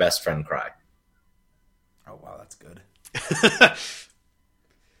make your best friend cry? Oh wow, that's good.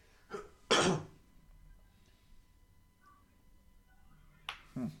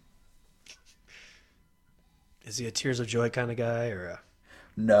 Is he a tears of joy kind of guy or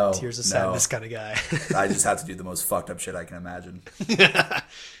a tears of sadness kind of guy? I just have to do the most fucked up shit I can imagine. Yeah.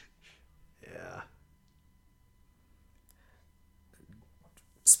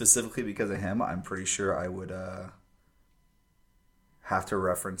 Specifically because of him, I'm pretty sure I would have to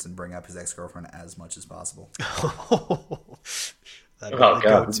reference and bring up his ex-girlfriend as much as possible.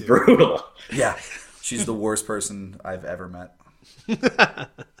 God, it's brutal. Yeah, she's the worst person I've ever met.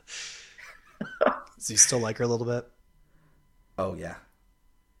 Does he still like her a little bit? Oh yeah,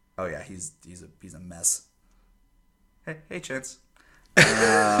 he's a mess. Hey, Chance. In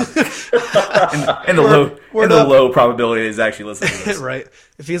the low probability he's actually listening to this. Right.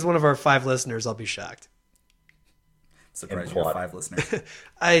 If he's one of our 5 listeners, I'll be shocked. Surprised you have 5 listeners.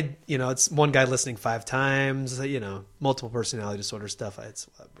 It's one guy listening 5 times. Multiple personality disorder stuff.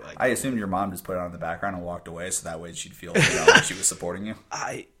 I assumed your mom just put it on in the background and walked away, so that way she'd feel like she was supporting you.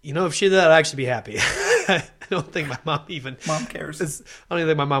 If she did that, I'd actually be happy. I don't think my mom cares. I don't even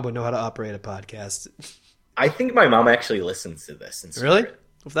think my mom would know how to operate a podcast. I think my mom actually listens to this. Really?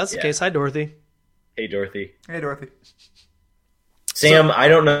 If that's the case, hi, Dorothy. Hey, Dorothy. Hey, Dorothy. Sam, I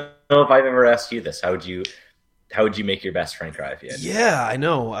don't know if I've ever asked you this. How would you make your best friend cry if you had to? Yeah, I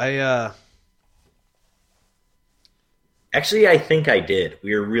know. Actually, I think I did.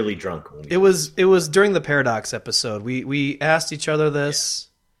 We were really drunk. It was during the Paradox episode. We asked each other this,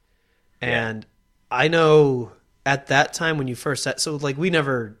 and I know at that time when you first said, so like we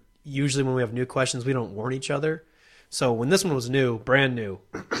never, usually when we have new questions, we don't warn each other. So when this one was new, brand new,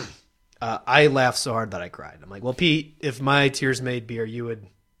 I laughed so hard that I cried. I'm like, well, Pete, if my tears made beer, you would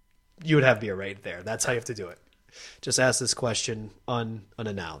have beer right there. That's how you have to do it. Just ask this question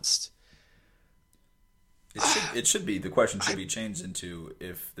unannounced. It should be, the question should be changed into,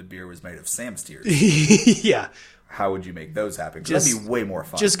 if the beer was made of Sam's tears. Yeah. How would you make those happen? That'd be way more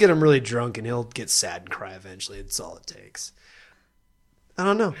fun. Just get him really drunk and he'll get sad and cry eventually. It's all it takes. I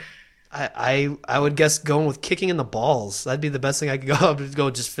don't know. I would guess going with kicking in the balls. That'd be the best thing I could go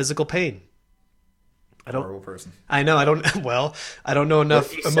just physical pain. Horrible person. I know. I don't know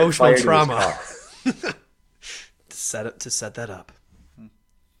enough emotional trauma to set that up.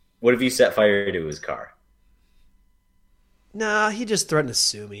 What if you set fire to his car? Nah, he just threatened to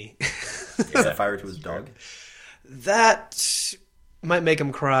sue me. Set fire to his dog? That might make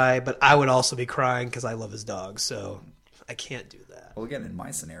him cry, but I would also be crying because I love his dog, so I can't do that. Well, again, in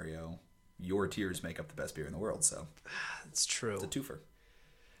my scenario, your tears make up the best beer in the world, so that's true. It's a twofer.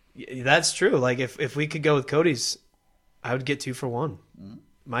 Yeah, that's true. Like if we could go with Cody's, I would get 2 for 1. Mm-hmm.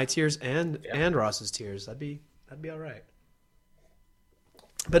 My tears and Ross's tears. That'd be all right.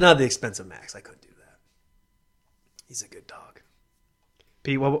 But not at the expense of Max. I couldn't do that. He's a good dog.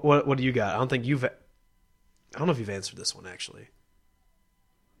 Pete, what do you got? I don't know if you've answered this one actually.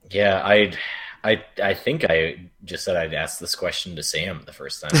 Yeah, I think I just said I'd ask this question to Sam the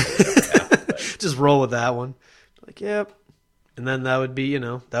first time. It happened, but... Just roll with that one. Like, yep. And then that would be,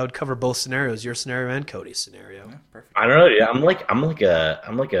 that would cover both scenarios, your scenario and Cody's scenario. Yeah, perfect. I don't know. Yeah, I'm like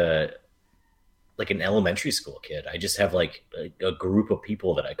an elementary school kid. I just have like a group of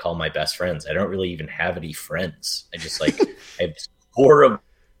people that I call my best friends. I don't really even have any friends. I just like I have 4 of.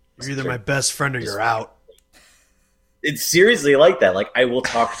 You're either my best friend or you're out. It's seriously like that. Like I will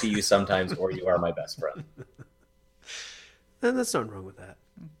talk to you sometimes, or you are my best friend. And that's nothing wrong with that.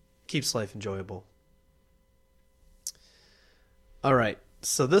 Keeps life enjoyable. All right.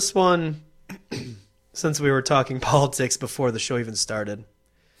 So this one, since we were talking politics before the show even started.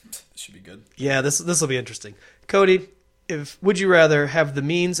 This should be good. Yeah, this will be interesting. Cody, would you rather have the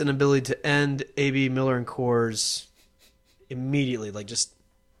means and ability to end AB Miller and Coors immediately, like just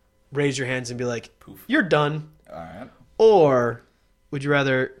raise your hands and be like, poof, you're done? All right. Or would you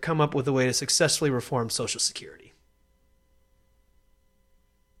rather come up with a way to successfully reform Social Security?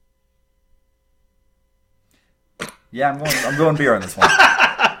 Yeah, I'm going beer on this one.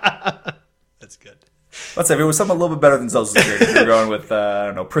 That's good. Let's say if it was something a little bit better than Social Security, we're going with, I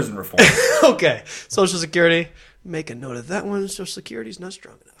don't know, prison reform. Okay. Social Security. Make a note of that one. Social Security's not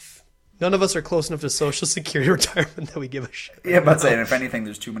strong enough. None of us are close enough to Social Security retirement that we give a shit. Yeah, but saying if anything,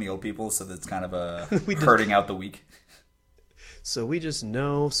 there's too many old people, so that's kind of hurting out the weak. So we just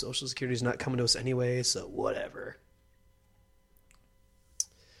know Social Security's not coming to us anyway, so whatever.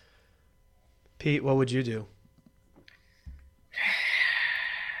 Pete, what would you do?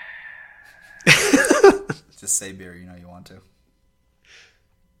 Just say beer, you know you want to.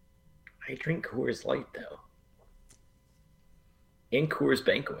 I drink Coors Light though, and Coors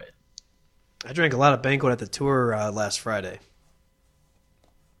Banquet. I drank a lot of Banquet at the tour last Friday.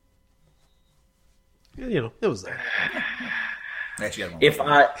 It was there. Actually,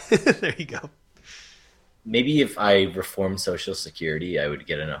 there you go. Maybe if I reformed Social Security, I would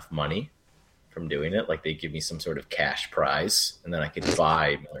get enough money from doing it. Like they'd give me some sort of cash prize, and then I could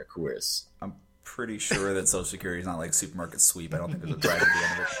buy Miller Coors. I'm pretty sure that Social Security is not like supermarket sweep. I don't think there's a prize at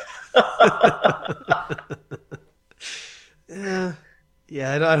the end of it.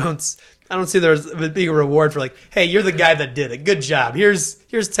 Yeah. I don't see there being a reward for like, hey, you're the guy that did it. Good job. Here's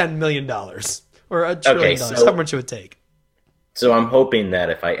 $10 million or $1 trillion. How much it would take? So I'm hoping that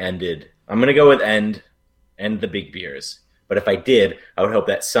if I ended, I'm going to go with end the big beers. But if I did, I would hope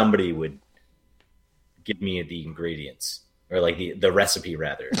that somebody would give me the ingredients or like the recipe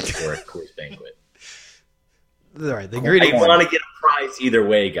rather for a Coors Banquet. All right, the ingredients. I want to get a prize either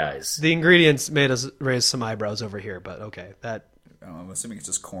way, guys. The ingredients made us raise some eyebrows over here, but okay. I'm assuming it's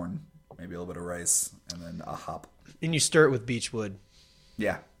just corn, maybe a little bit of rice, and then a hop. And you stir it with beechwood.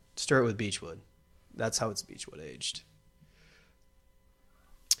 Yeah. Stir it with beechwood. That's how it's beechwood aged.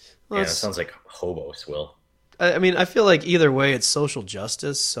 Well, yeah, it sounds like hobo swill. I mean, I feel like either way it's social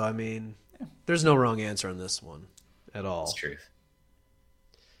justice, so I mean, there's no wrong answer on this one at all. That's truth.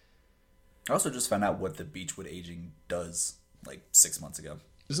 I also just found out what the beechwood aging does like 6 months ago.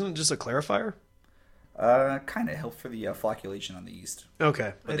 Isn't it just a clarifier? Kind of help for the flocculation on the yeast.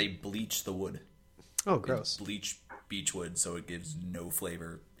 Okay. But they bleach the wood. Oh, gross. They bleach beechwood so it gives no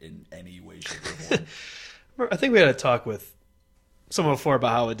flavor in any way, shape, or form. I think we had a talk with someone before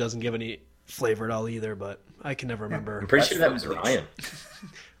about how it doesn't give any flavor at all either, but I can never remember. I'm pretty sure that was Ryan.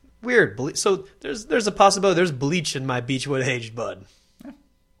 Weird. So there's a possibility there's bleach in my beechwood aged bud. Yeah.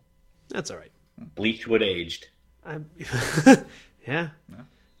 That's all right. Bleachwood aged. Yeah.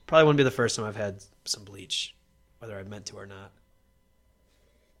 Probably wouldn't be the first time I've had some bleach, whether I meant to or not.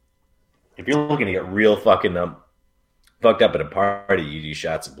 If you're looking to get real fucked up at a party, you do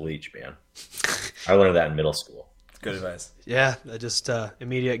shots of bleach, man. I learned that in middle school. Good advice. Yeah, I just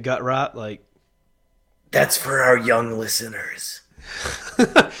immediate gut rot. Like, that's for our young listeners. You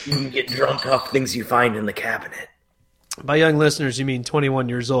can get drunk off things you find in the cabinet. By young listeners, you mean 21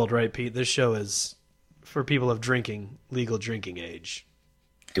 years old, right, Pete? This show is for people of legal drinking age.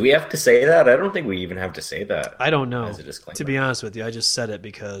 Do we have to say that? I don't think we even have to say that. I don't know. As a disclaimer. To be honest with you, I just said it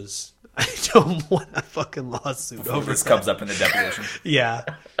because I don't want a fucking lawsuit Before over this comes up in the deposition. Yeah.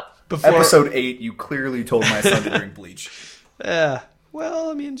 Episode 8, you clearly told my son to drink bleach. Yeah.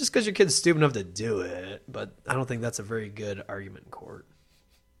 Well, I mean, just because your kid's stupid enough to do it, but I don't think that's a very good argument in court.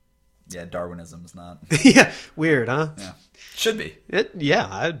 Yeah, Darwinism's not. Yeah, weird, huh? Yeah, should be.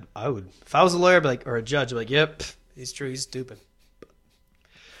 Yeah, I would. If I was a lawyer, I'd be like, or a judge, I'd be like, yep, he's true, he's stupid.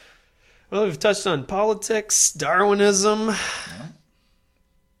 Well, we've touched on politics, Darwinism,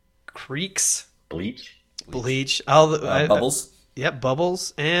 creeks, bleach, bubbles. Yep,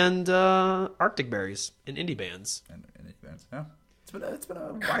 bubbles, and Arctic berries and indie bands. Yeah, It's been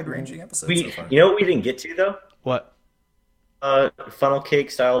a wide ranging episode so far. You know what we didn't get to though? What? Funnel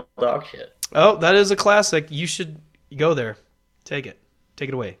cake style dog shit. Oh, that is a classic. You should go there. Take it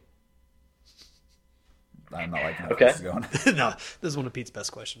away. I'm not liking how Okay. this is going. No, this is one of Pete's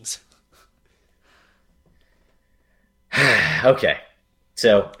best questions. Okay,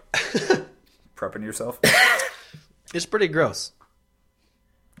 so Prepping yourself. It's pretty gross.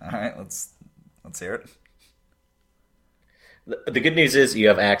 All right, let's hear it. the good news is you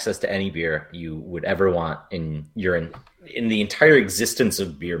have access to any beer you would ever want in the entire existence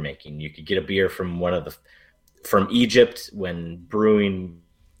of beer making. You could get a beer from from Egypt when brewing,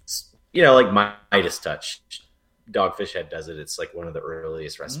 like Midas Touch. Dogfish Head does it. It's like one of the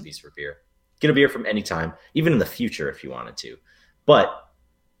earliest recipes for beer. Get a beer from any time, even in the future if you wanted to. But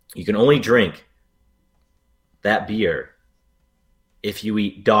you can only drink that beer if you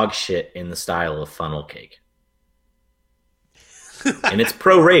eat dog shit in the style of funnel cake. And it's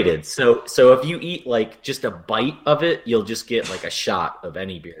prorated. So if you eat like just a bite of it, you'll just get like a shot of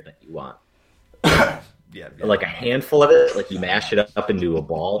any beer that you want. Yeah. Or like a handful of it, like you mash it up into a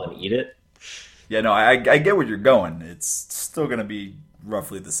ball and eat it. Yeah, no, I get where you're going. It's still going to be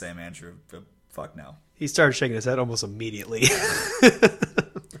roughly the same answer. Fuck no. He started shaking his head almost immediately.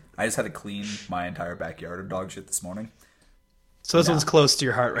 I just had to clean my entire backyard of dog shit this morning. So this one's close to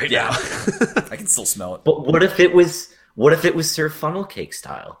your heart right now. I can still smell it. But what if it was served funnel cake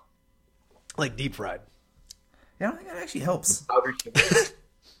style? Like deep fried. Yeah, I don't think that actually helps. Powdered sugar.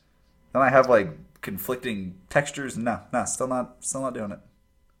 Then I have like conflicting textures. No, still not doing it.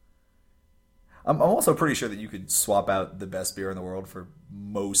 I'm also pretty sure that you could swap out the best beer in the world for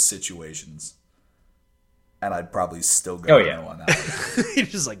most situations, and I'd probably still go no on that one. You're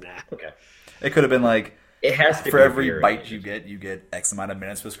just like, nah. Okay. It could have been like, It has to for be every beer. bite you get X amount of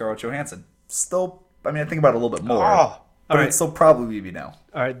minutes with Scarlett Johansson. Still, I mean, I think about it a little bit more, Oh, but all it'd still probably be no.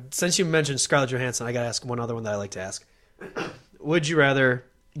 All right, since you mentioned Scarlett Johansson, I got to ask one other one that I like to ask. Would you rather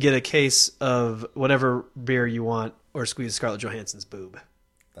get a case of whatever beer you want or squeeze Scarlett Johansson's boob?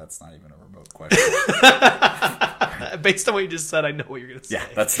 That's not even a remote question. Based on what you just said, I know what you're going to say. Yeah,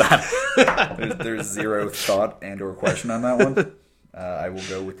 that's not. There's zero thought and or question on that one. I will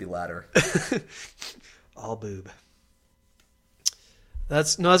go with the latter. All boob.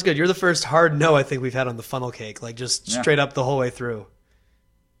 That's good. You're the first hard no I think we've had on the funnel cake, like just straight up the whole way through.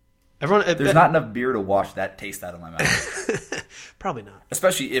 There's not enough beer to wash that taste out of my mouth. Probably not.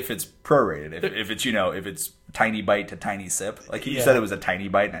 Especially if it's prorated. If it's tiny bite to tiny sip. Like you said, it was a tiny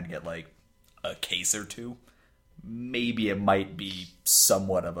bite, and I'd get like a case or two. Maybe it might be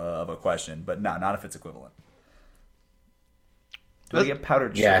somewhat of a question, but no, not if it's equivalent. Do I get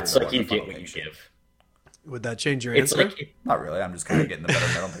powdered sugar? Yeah, it's like you get what you give. Would that change your It's answer? like Not really. I'm just kind of getting the better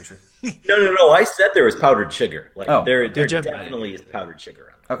mental picture. no. I said there was powdered sugar. Like there did you? definitely is powdered sugar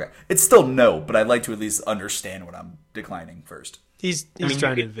on it. Okay, it's still no, but I'd like to at least understand what I'm declining first. He's I mean,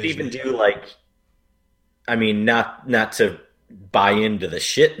 trying to you could envision. even do like, I mean, not to buy into the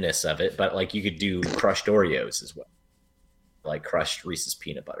shitness of it, but like you could do crushed Oreos as well, like crushed Reese's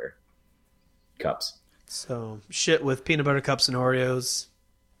peanut butter cups. So shit with peanut butter cups and Oreos.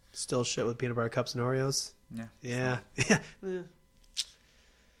 Still shit with peanut butter cups and Oreos. Yeah. Yeah.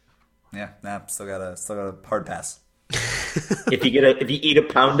 Yeah. Nah. Still got a hard pass. If you eat a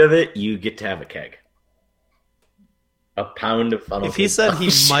pound of it, you get to have a keg. A pound of funnel. If he cake. said Oh, he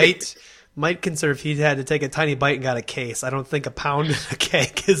shit. might consider if he had to take a tiny bite and got a case, I don't think a pound and a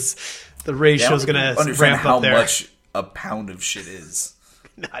cake is the ratio is going to understand ramp how up there. much a pound of shit is.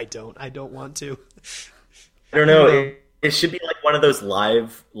 I don't want to. I don't know. It should be like one of those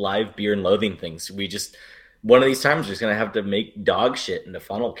live beer and loathing things. One of these times we're just gonna have to make dog shit into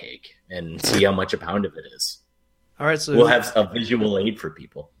funnel cake and see how much a pound of it is. All right, so We'll have a visual aid for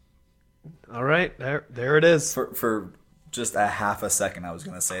people. all right, there it is. For just a half a second, I was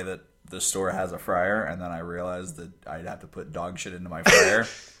going to say that the store has a fryer, and then I realized that I'd have to put dog shit into my fryer.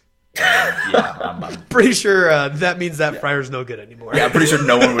 I'm Pretty sure that means that fryer's no good anymore. I'm pretty sure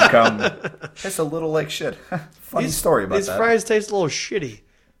no one would come. It's a little like shit. Funny story about these that. fries taste a little shitty.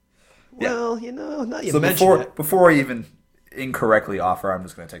 Yeah. Well, not you So mentioned it. before I even incorrectly offer, I'm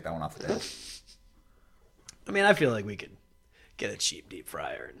just going to take that one off the table. I mean, I feel like we could get a cheap deep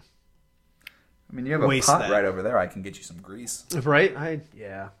fryer. I mean, you have a Waste pot that. right over there. I can get you some grease. Right?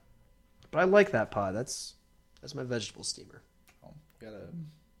 But I like that pot. That's my vegetable steamer.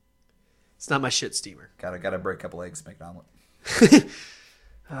 It's not my shit steamer. Gotta break a couple eggs to make an omelet.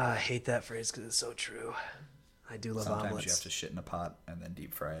 I hate that phrase because it's so true. I do love Sometimes omelets. you have to shit in a pot and then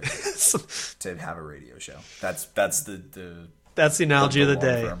deep fry it to have a radio show. That's the That's the analogy of the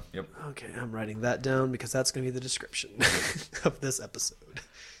day. Firm. Yep. Okay, I'm writing that down because that's going to be the description of this episode.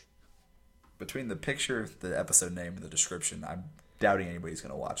 Between the picture, the episode name, and the description, I'm doubting anybody's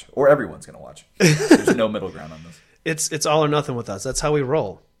going to watch. Or everyone's going to watch. There's no middle ground on this. It's all or nothing with us. That's how we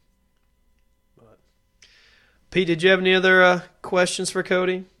roll. But, Pete, did you have any other questions for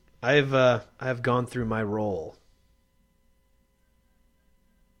Cody? I've gone through my roll.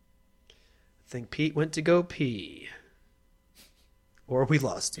 I think Pete went to go pee. Or we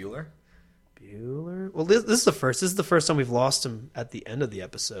lost him. Bueller? Well, this is the first. This is the first time we've lost him at the end of the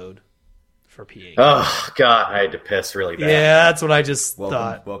episode for peeing. Oh, God, I had to piss really bad. Yeah, that's what I just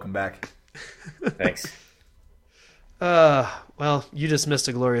thought. Welcome back. Thanks. Well, you just missed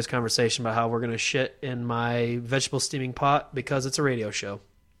a glorious conversation about how we're going to shit in my vegetable steaming pot because it's a radio show.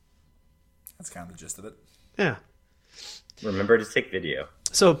 That's kind of the gist of it. Yeah. Remember to take video.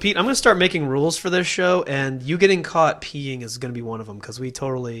 So, Pete, I'm going to start making rules for this show, and you getting caught peeing is going to be one of them because you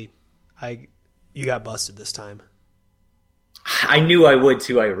got busted this time. I knew I would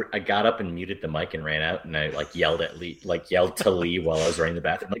too. I got up and muted the mic and ran out, and I yelled to Lee while I was running the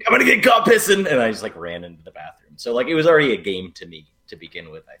bathroom, like, I'm gonna get caught pissing, and I just ran into the bathroom. So it was already a game to me to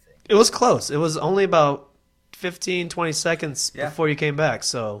begin with. I think it was close. It was only about 15, 20 seconds before you came back,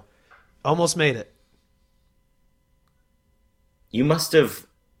 so almost made it. You must have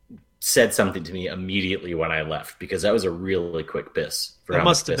said something to me immediately when I left because that was a really quick piss. That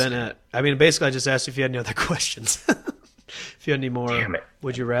must have been it. I mean, basically, I just asked if you had any other questions. If you had any more,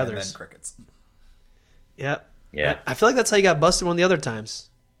 would you rather? And then crickets. Yep. Yeah. I feel like that's how you got busted one of the other times.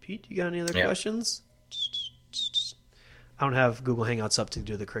 Pete, you got any other questions? I don't have Google Hangouts up to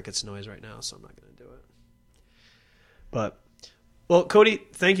do the crickets noise right now, so I'm not going to do it. But, well, Cody,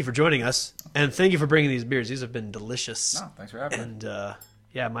 thank you for joining us, and thank you for bringing these beers. These have been delicious. No, thanks for having me. And,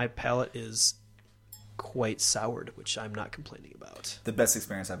 yeah, my palate is quite soured, which I'm not complaining about. The best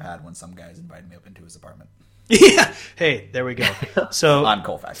experience I've had when some guys invited me up into his apartment. Yeah. Hey, there we go. So on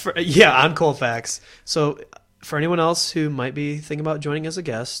Colfax. On Colfax. So for anyone else who might be thinking about joining as a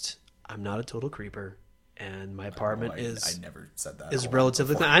guest, I'm not a total creeper, and my apartment I never said that. is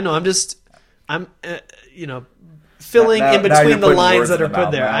relatively clean. I know. I'm filling in between the lines that are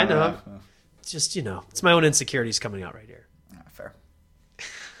put there. I know. Just it's my own insecurities coming out right here. Fair.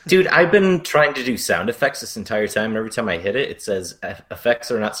 Dude, I've been trying to do sound effects this entire time. Every time I hit it, it says effects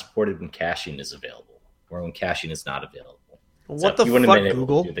are not supported when caching is available. Or when caching is not available. What the fuck,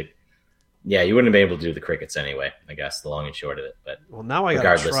 Google? You wouldn't have been able to do the crickets anyway, I guess, the long and short of it. But now I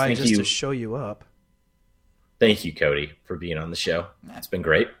got to try just to show you up. Thank you, Cody, for being on the show. It's been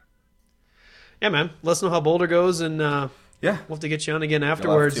great. Yeah, man. Let us know how Boulder goes, and we'll have to get you on again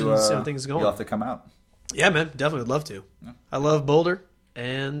afterwards and see how things are going. You'll have to come out. Yeah, man. Definitely would love to. Yeah. I love Boulder,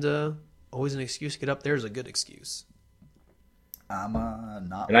 and always an excuse to get up there is a good excuse. I'm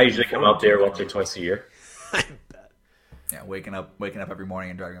not. And I usually come out there once or twice a year. I bet. Yeah, waking up every morning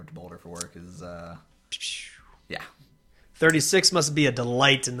and driving up to Boulder for work is 36 must be a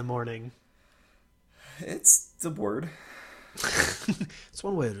delight in the morning. It's the word. It's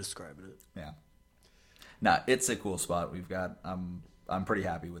one way of describing it. Yeah. No, it's a cool spot. We've got I'm pretty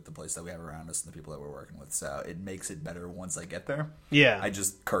happy with the place that we have around us and the people that we're working with. So it makes it better once I get there. Yeah. I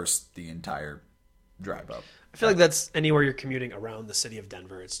just cursed the entire drive up. I feel like that's anywhere you're commuting around the city of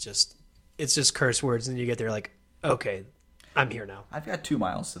Denver. It's just curse words, and you get there like, okay, I'm here now. I've got 2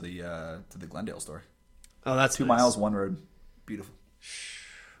 miles to the Glendale store. Oh, that's 2 miles, one road. Beautiful.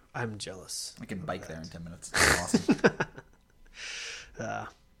 I'm jealous. I can bike there in 10 minutes. That's awesome.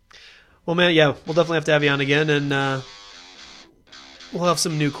 Well, man, yeah, we'll definitely have to have you on again, and we'll have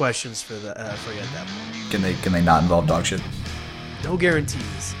some new questions for you at that point. Can they not involve dog shit? No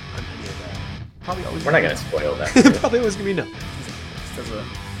guarantees on any of that. Probably always. We're not going to spoil that. Probably always gonna be no.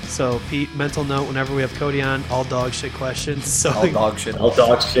 So, Pete, mental note: whenever we have Cody on, all dog shit questions. So all dog shit. All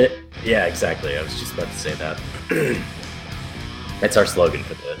dog shit. Yeah, exactly. I was just about to say that. That's our slogan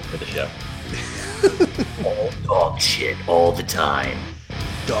for the show. All dog shit all the time.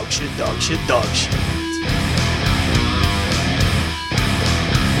 Dog shit, dog shit, dog shit.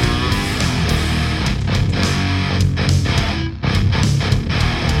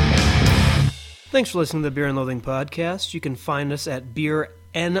 Thanks for listening to the Beer and Loathing podcast. You can find us at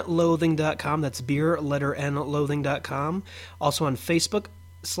beernloathing.com. That's beer, letter N, loathing.com. Also on Facebook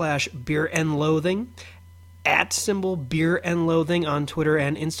 /beernloathing. @ Beer and Loathing on Twitter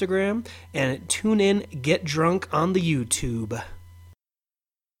and Instagram. And tune in, get drunk on the YouTube.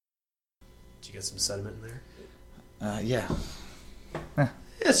 Did you get some sediment in there? Yeah.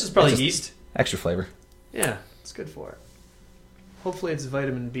 It's just probably yeast. Extra flavor. Yeah, it's good for it. Hopefully it's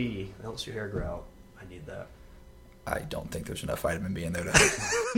vitamin B. It helps your hair grow out. I need that. I don't think there's enough vitamin B in there to